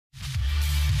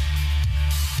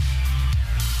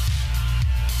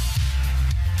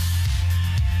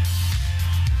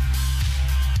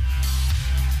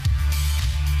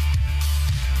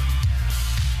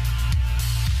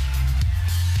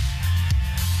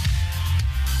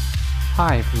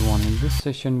Hi everyone, in this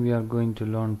session we are going to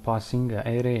learn passing an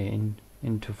array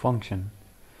into function.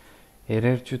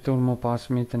 Array چطور ما pass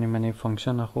میتونیم من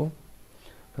function اخو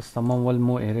بس تمام ول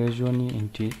مو array جونی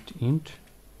int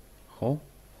خو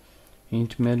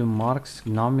int میلم marks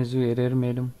نام ازو array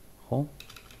میلم خو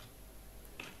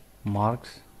marks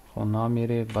خو نام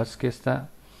array بس کستا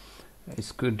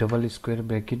double square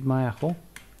bracket ما اخو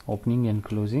opening and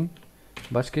closing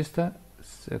بس کستا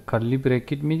curly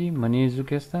bracket میدی منی ازو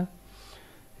کستا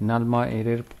نال ما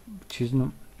error چیز نو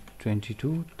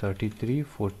 22 33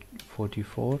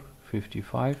 44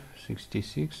 55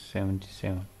 66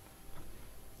 77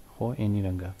 خو اینی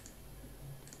رنگا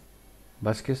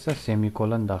بس کستا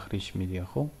سیمیکولن داخلیش میدیا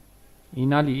خو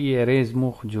این حالی ای arrays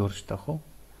مو جورشتا خو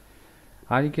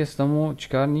حالی کستا مو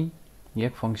چکارنی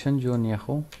یک فنکشن جورنی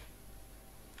خو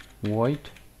void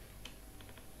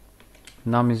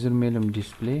نام ازر میلم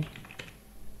display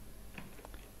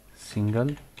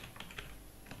single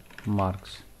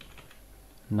marks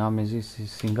نام ازی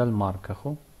single mark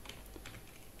خو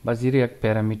بس زیر یک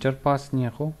parameter پاس نی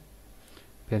خو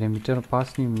parameter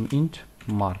پاس نی int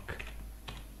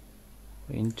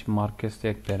mark است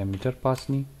یک parameter پاس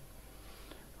نی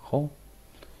خو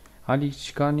حالی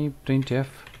چکانی printf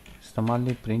استعمال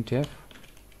لی printf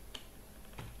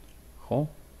خو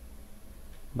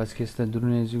بس که است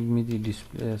درون زوگ میدی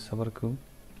صبر کو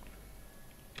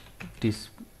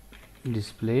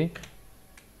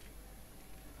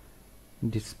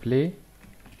display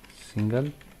single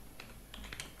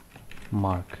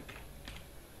mark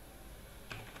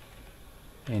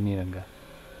any रंगा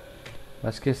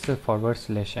बस के इससे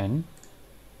 /n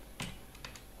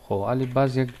खो आली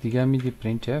बाज एक दिगा में दी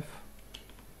printf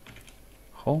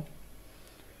खो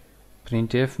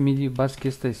printf में दी बस के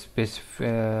इससे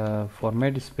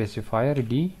format specifier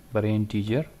d बरे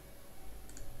integer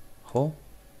खो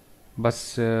बस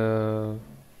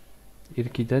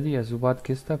इरकी दादी अजुबात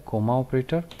किस्ता कोमा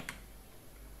ऑपरेटर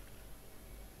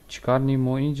चिकारनी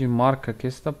मोई जी मार्क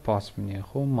किस्ता पास में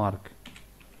खो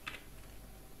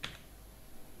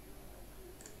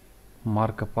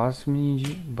मार्क पास में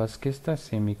जी बस किस्ता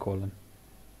सेमीकोलन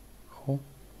खो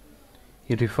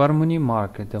ये refer money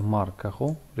mark the mark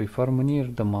खो रिफर मनी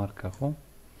द मार्क खो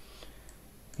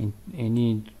इनी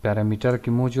पैरामीटर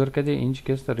की मोजर कदे इंच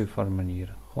किस्ता रिफर मनी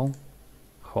खो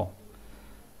खो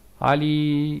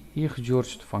आली इख जॉर्ज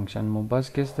फंक्शन मो बस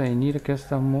केस्ता इनीर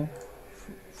केस्ता मो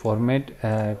फॉर्मेट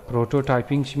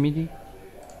प्रोटोटाइपिंग शमिदी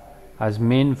as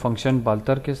main function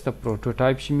baltar केस्ता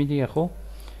प्रोटोटाइप शमिदी अखो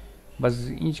बस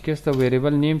इंच केस्ता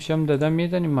वेरिएबल नेम शम ददा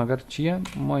मेदनी मगर चिया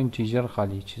मो इंटीजर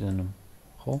खाली चीजनम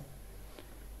खो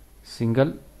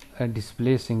सिंगल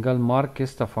डिस्प्ले सिंगल मार्क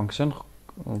केस्ता फंक्शन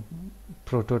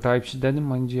प्रोटोटाइप शदन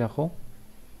मंजी अखो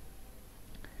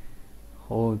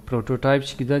او پروتوتایپ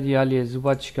چی کده دیالی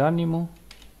زوبات چیکار نیمو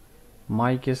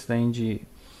مای کسته اینجی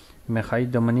میخوایی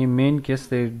دمانی مین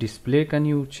کسته دیسپلی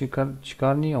کنی و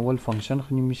چیکار نی اول فنکشن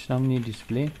خونی میشنم نی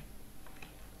دیسپلی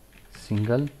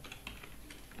سینگل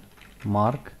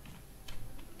مارک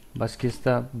بس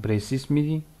کسته بریسیس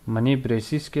میدی منی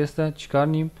بریسیس کسته چیکار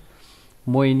نیم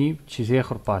مو اینی چیزی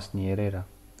خور پاس نی ایرر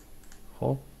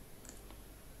خب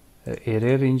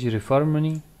ایرر اینجی ریفر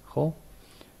منی خب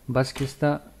بس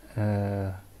کسته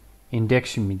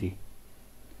index میدی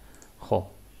خب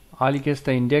حالی که است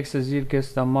index زیر که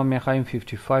است ما میخوایم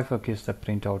 55 که است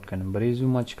print out کنیم برای زو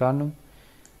ما چکار نم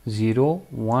 0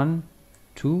 1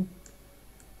 2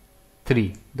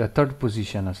 3 the third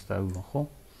position است او خب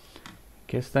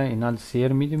که است اینال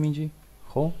سیر میدیم اینجی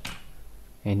خب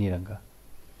اینی رنگا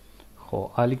خب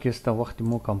حالی که است وقتی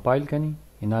مو کمپایل کنی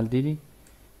اینال دیدی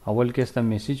اول که است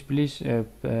message please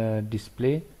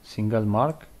display single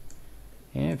mark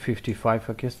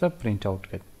 55 के साथ प्रिंट आउट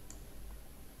कर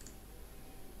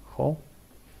खो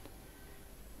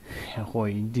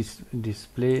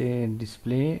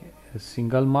डिस्प्ले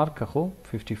सिंगल मार्क खो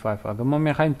 55 अगर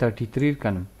मैं खाइन 33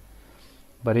 कनम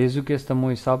बरेजु के साथ मो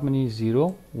हिसाब में 0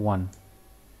 1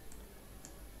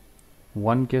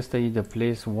 1 के साथ ये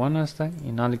प्लेस 1 अस्ता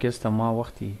इनाल के साथ मा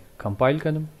वक्ती कंपाइल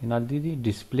कनम इनाल दीदी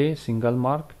डिस्प्ले सिंगल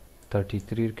मार्क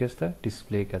 33 के साथ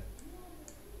डिस्प्ले कर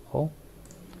हो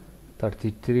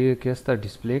 33 केस्ता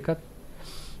डिस्प्ले का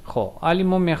खो आली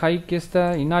मो मेखाई केस्ता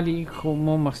इनाली खो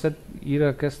मो मकसद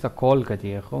इरा केस्ता कॉल कर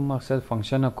दिया खो मकसद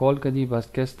फंक्शन कॉल कर दी बस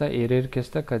केस्ता एरर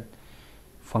केस्ता का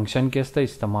फंक्शन केस्ता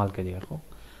इस्तेमाल कर दिया खो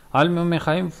आल मो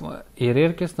मेखाई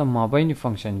एरर केस्ता माबाइन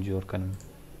फंक्शन जोड़ करने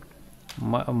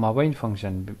माबाइन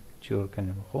फंक्शन जोड़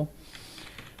करने खो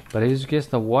बरेज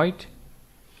केस्ता void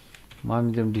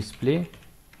मामिदम डिस्प्ले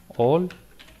all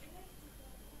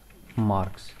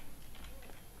marks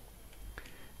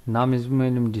नाम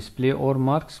इसमें डिस्प्ले और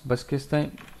मार्क्स बस किस टाइम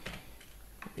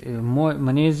مو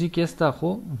منیزی کستا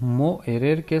خو مو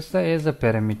ایرر کستا ایز ا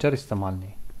پیرامیٹر استعمال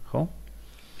نہیں خو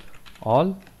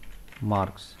all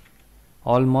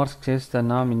marks کستا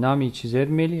نامی چیزر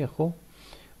میلی خو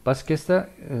بس کستا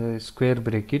سکویر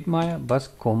بریکٹ مایا بس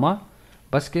کوما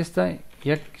بس کستا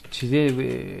یک چیزے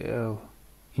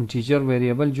انٹیجر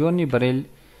ویریبل جو نہیں بریل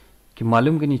کہ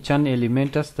معلوم کنی چند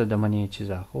ایلیمنٹ است دمنی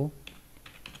چیزا خو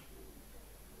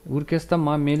اور کستا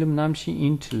ما میلم نام شی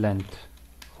انٹ لینتھ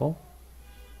خو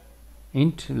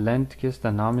انٹ لینتھ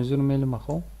کستا نام زور میلم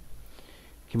خو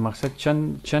کہ مقصد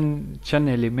چند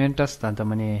ایلیمنٹ است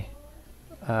دمنی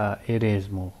ایریز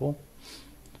مو خو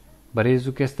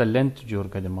بریزو کستا لینتھ جور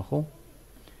کدم خو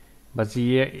بس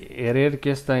یہ ایرر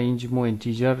کستا انج مو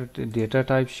انٹیجر ڈیٹا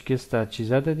ٹائپ کستا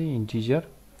چیزا دا دی انٹیجر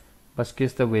بس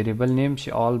کستا ویریبل نیم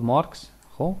شی all marks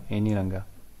خو اینی رنگا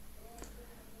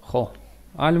خو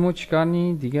آلمو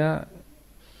چکانی دیگا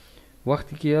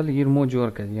وقت کی آل یرمو جور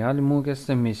کدی آلمو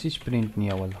کستا میسیج پرینٹ نی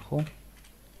اول خو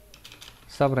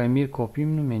سب را امیر کپی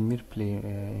منو من میر پلی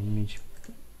ایمیج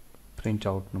پرینٹ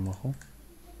آوٹ نمو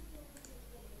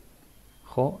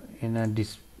خو اینا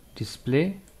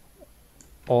ڈسپلے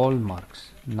all marks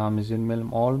نام ازن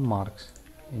ملم all marks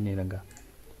اینی رنگا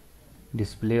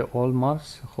ڈسپلے all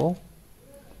marks خو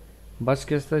بس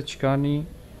کستا چکانی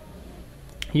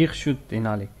ایک شد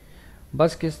اینالی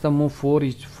بس کستا مو فور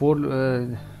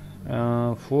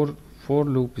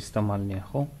لوپ استعمال نیا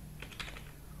خو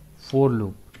فور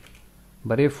لوپ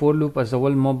برے فور لوپ از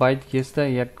اول مو باید کستا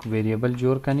یک ویریبل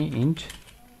جور کنی انٹ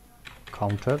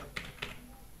کاؤنٹر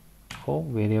خو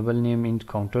ویریبل نیم انٹ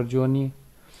کاؤنٹر جو نی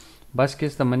بس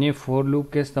کستا منی فور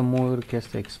لوپ کستا مور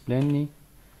کستا ایکسپلین نی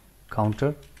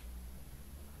کاؤنٹر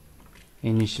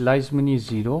انیشلائز منی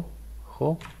 0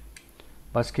 خو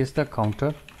بس کستا کاؤنٹر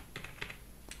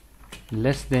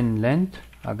لیس دین لینتھ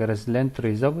اگر از لینتھ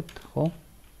ریزابت خو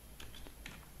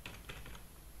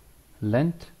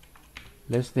لینتھ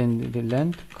لیس دین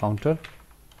لینتھ کاؤنٹر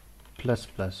پلس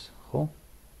پلس خو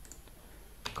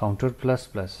کاؤنٹر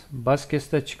پلس پلس بس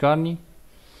کستا چکارنی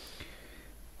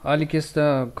آلی کستا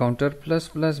کاؤنٹر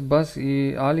پلس پلس بس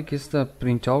آلی کستا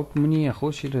پرنٹ آؤٹ منی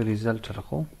خو شیر ریزلٹ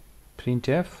رکھو پرنٹ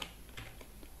ایف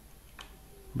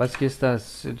بس کستا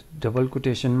ڈبل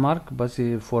کوٹیشن مارک بس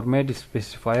فارمیٹ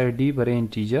اسپیسیفائر ڈی برے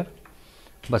انٹیجر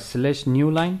بس سلیش نیو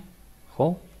لائن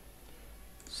خو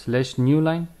سلیش نیو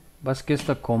لائن بس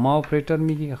کستا کوما آپریٹر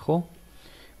می دی خو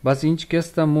بس انچ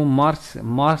کستا مو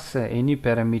مارکس اینی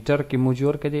پیرامیٹر کی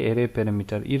موجور کدے ایرے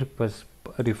پیرامیٹر ایر پس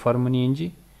ریفر منی انجی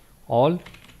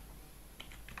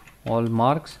all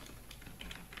marks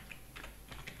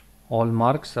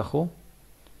اخو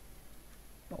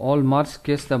all marks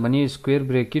کستا بنی سکویر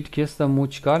بریکٹ کستا مو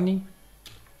چکارنی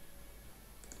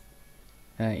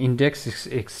index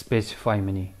specify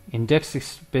منی index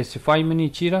specify منی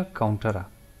چیرا کاؤنٹرا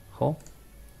خو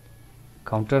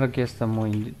کاؤنٹر کستا مو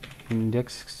index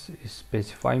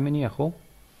specify منی اخو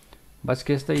بس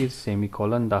کستا یہ سیمی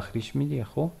کولن داخریش می دی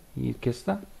اخو یہ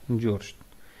کستا جورشت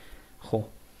خو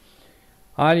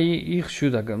آلی ایخ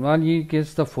شد اگر آلی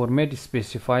کستا فورمیٹ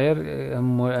اسپیسیفایر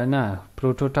نا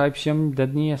پروتوتایپ شم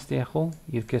ددنی استی اخو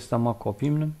یہ کستا ما کپی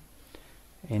منم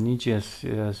اینی چی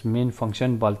از مین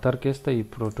فنکشن بالتر کستا یہ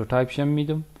پروتوتایپ شم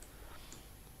میدم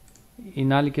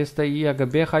این آلی کستا یہ اگر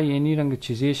بخوای اینی رنگ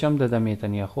چیزی شم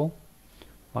ددمیتنی اخو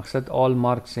مقصد all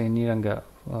marks اینی رنگ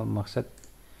مقصد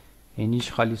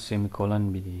اینیش خالی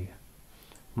سیمیکولن بیدی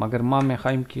مگر ما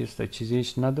میخوایم که است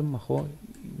چیزیش ندم خو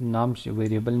نامش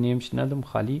ویریبل نیمش ندم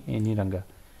خالی اینی رنگا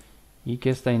ای که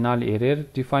است اینال ایرر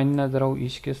دیفاین ندارو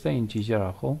ایش که است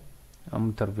انتیجر خو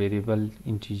ام تر ویریبل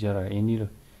انتیجر اینی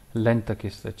لنت که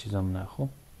است چیزم نه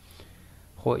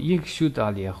خو یک شوت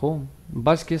علی خو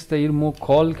بس که است ایر مو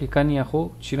کال که کنی خو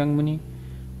چرنگ منی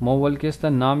مول که است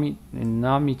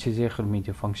نامی چیزی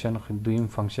خرمیده فانکشن دویم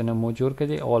فانکشن مو جور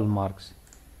کده all marks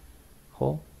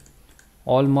خو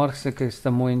all marks که است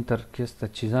مو انتر که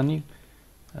است چیزانی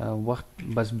وقت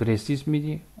بس بریسیس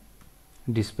میدی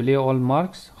display all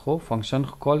marks خو فانکشن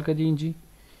کال کدی اینجی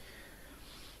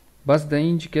بس دا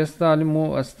اینج که است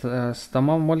علمو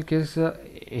استمام مول که است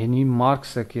اینی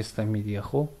مارکس که است میدی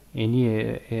خو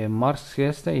اینی مارکس که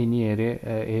است اینی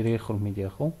ایره خور میدی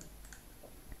خو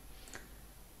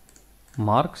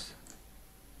مارکس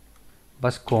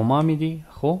بس کوما میدی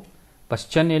خو بس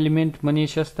چند الیمنت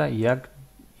منیش است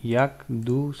یک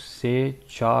دو سه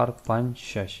چار پنج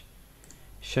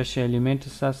شش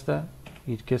الیمنت است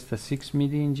این که است 6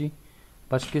 میدی اینجی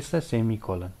بس که است سیمی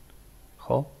کولن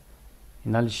خو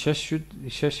اینال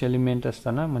شش الیمنت است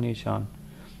نه منیشان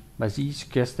بس ایش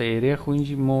که است ایره خو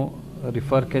اینجی مو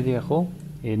ریفر کدی خو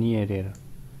اینی ایره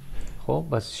خو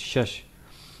بس شش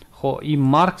خو ای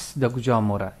مارکس د کجا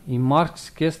مورا ای مارکس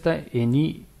کستا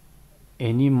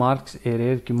any marks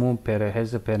error ki mo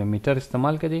has a parameter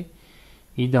استعمال کدی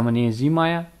ای د منی زی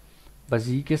مایا بس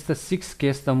ای کستا 6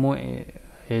 کستا مو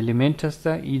element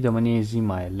هستا ای د منی زی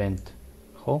مایا length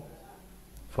خو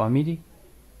فهمیدی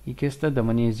ای کستا د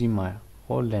منی زی مایا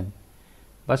خو length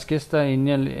بس کستا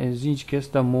این زیج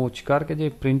کستا مو چکار کدی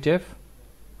printf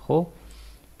خو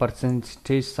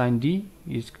percentage sign d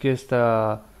is کستا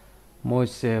مو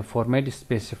format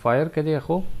specifier کدی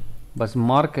خو बस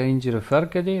mark range refer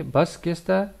करे बस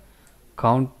किस्ता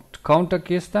काउंटर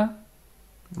किस्ता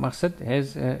मकसद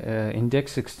has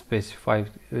index specifier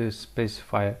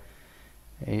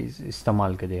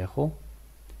इस्तेमाल करे खो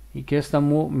ये किस्ता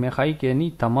मो मेखाई के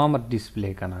नहीं तमाम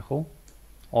डिस्प्ले करना खो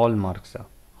ऑल मार्क्स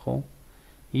खो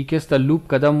ये किस्ता लूप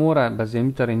कदम हो रहा बस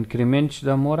इमतर इंक्रीमेंट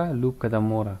कदम हो रहा लूप कदम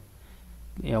हो रहा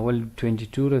अवल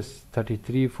 22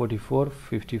 33 44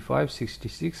 55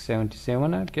 66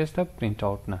 77 है किस्ता प्रिंट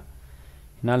आउट ना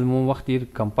نال مو وقت ير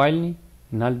compile ني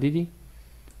نال دي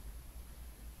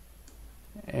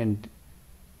and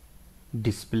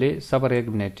display صبر एक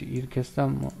मिनट ير كستا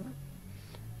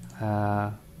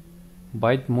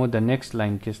byte مو the next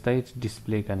line كستا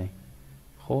display करने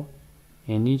خو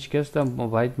नीच كستا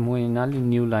byte مو نال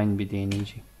new line भी दे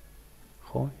नीचे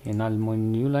خو نال مو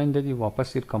new line दे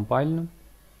वापस ير compile نو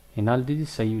نال دي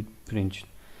सही print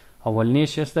अवलने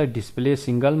كستا display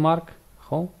single mark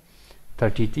خو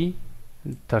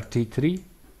 33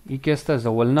 ای کستا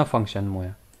اولنا فंक्शन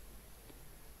مویا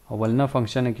اولنا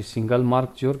فंक्शन है कि सिंगल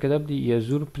मार्क जोर कदा दी ये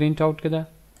जरूर प्रिंट आउट कदा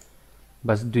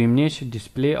बस दुइमनेश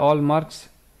डिस्प्ले ऑल मार्क्स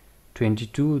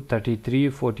 22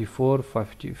 33 44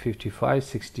 50 55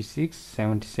 66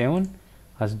 77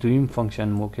 as दुइम फंक्शन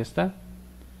मो कस्ता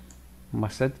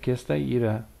मकसद कस्ता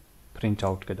इरा प्रिंट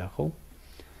आउट कदा हो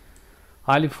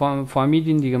आली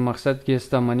फामिदिन दिगा मकसद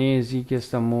कस्ता मने जी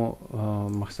कस्ता मो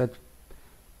मकसद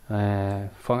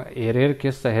error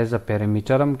kesta has a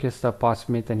parameter am kesta pass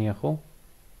में तनिया खो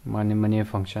माने मने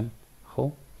function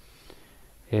खो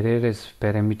error is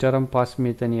parameter am pass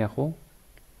में तनिया खो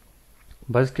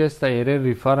बस kesta error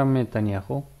refer में तनिया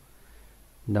खो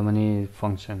दमने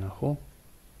function खो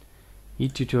ये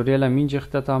tutorial अमीन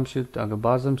जख्ताम शुद अगर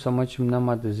बाज़म समझ ना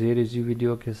मत ज़ेर जी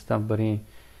वीडियो kesta बरे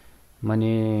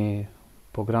मने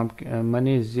प्रोग्राम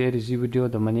मने ज़ेर जी वीडियो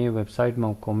द मने वेबसाइट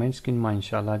में कमेंट्स किन मा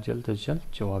इंशाल्लाह जल्द से जल्द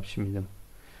जवाब शिमिदम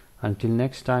until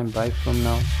next time bye from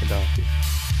now खुदा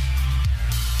हाफिज़